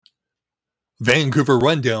Vancouver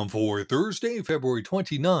Rundown for Thursday, February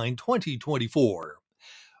 29, 2024.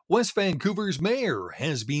 West Vancouver's mayor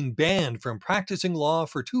has been banned from practicing law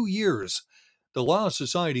for 2 years. The Law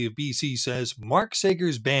Society of BC says Mark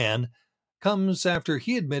Sager's ban comes after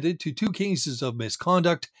he admitted to 2 cases of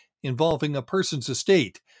misconduct involving a person's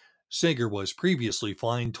estate. Sager was previously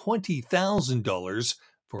fined $20,000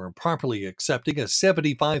 for improperly accepting a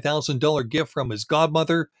 $75,000 gift from his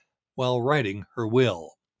godmother while writing her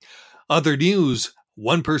will. Other news,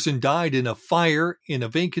 one person died in a fire in a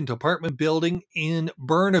vacant apartment building in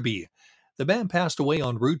Burnaby. The man passed away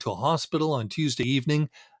en route to a hospital on Tuesday evening.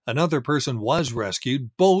 Another person was rescued.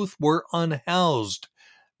 Both were unhoused.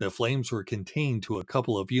 The flames were contained to a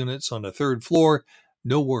couple of units on the 3rd floor.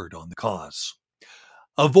 No word on the cause.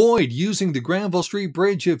 Avoid using the Granville Street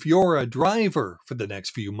Bridge if you're a driver for the next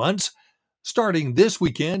few months. Starting this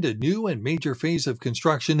weekend, a new and major phase of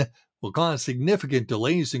construction will cause significant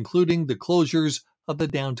delays, including the closures of the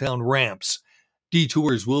downtown ramps.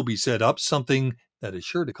 Detours will be set up, something that is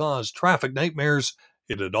sure to cause traffic nightmares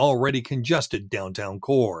in an already congested downtown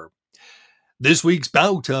core. This week's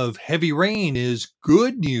bout of heavy rain is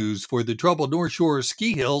good news for the troubled North Shore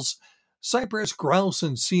ski hills. Cypress, Grouse,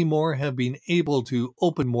 and Seymour have been able to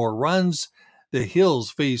open more runs. The hills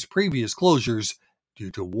face previous closures due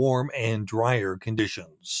to warm and drier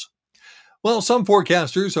conditions. Well, some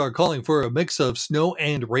forecasters are calling for a mix of snow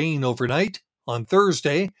and rain overnight on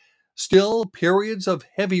Thursday. Still, periods of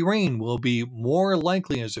heavy rain will be more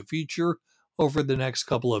likely as a feature over the next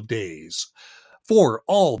couple of days. For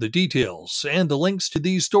all the details and the links to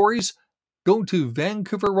these stories, go to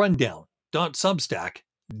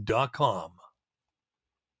vancouverrundown.substack.com.